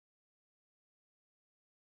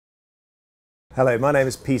Hello, my name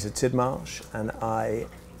is Peter Tidmarsh and I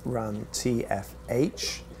run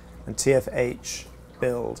TFH, and TFH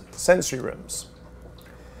build sensory rooms.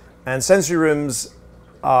 And sensory rooms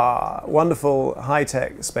are wonderful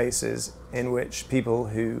high-tech spaces in which people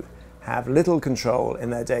who have little control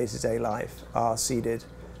in their day-to-day life are ceded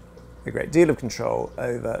a great deal of control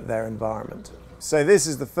over their environment. So this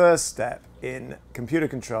is the first step in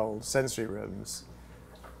computer-controlled sensory rooms,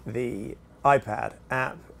 the iPad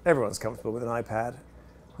app. Everyone's comfortable with an iPad.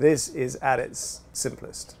 This is at its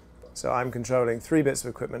simplest. So I'm controlling 3 bits of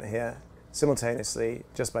equipment here simultaneously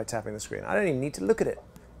just by tapping the screen. I don't even need to look at it.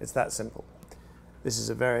 It's that simple. This is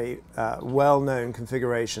a very well-known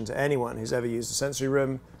configuration to anyone who's ever used a sensory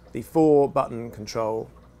room, the 4-button control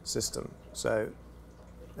system. So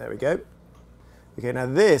there we go. Okay, now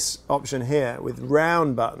this option here with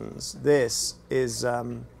round buttons, this is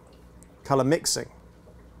color mixing.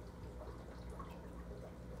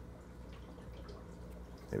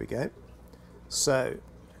 There we go. So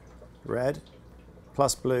red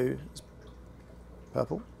plus blue is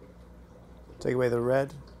purple. Take away the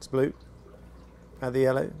red, it's blue. Add the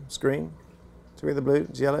yellow, it's green. Take away the blue,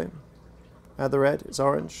 it's yellow. Add the red, it's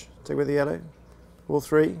orange. Take away the yellow. All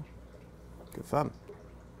 3. Good fun.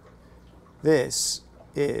 This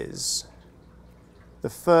is the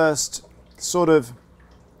first sort of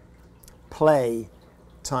play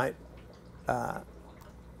type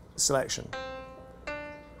selection.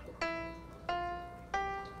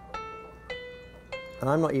 And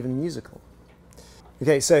I'm not even musical.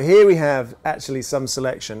 Okay, so here we have actually some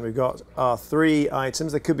selection. We've got our 3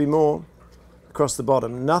 items. There could be more across the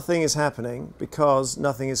bottom. Nothing is happening because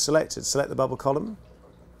nothing is selected. Select the bubble column,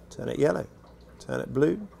 turn it yellow, turn it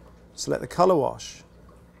blue. Select the color wash,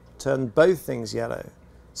 turn both things yellow.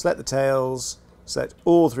 Select the tails, select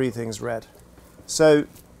all 3 things red. So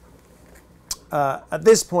at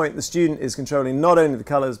this point, the student is controlling not only the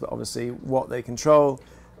colors, but obviously what they control.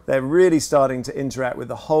 They're really starting to interact with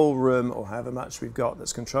the whole room, or however much we've got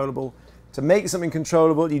that's controllable. To make something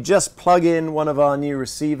controllable, you just plug in one of our new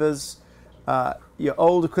receivers. Your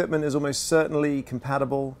old equipment is almost certainly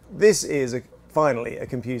compatible. This is finally a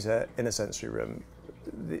computer in a sensory room.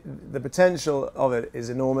 The potential of it is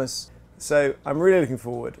enormous. So I'm really looking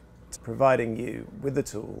forward to providing you with the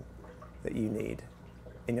tool that you need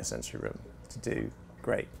in your sensory room to do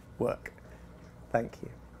great work. Thank you.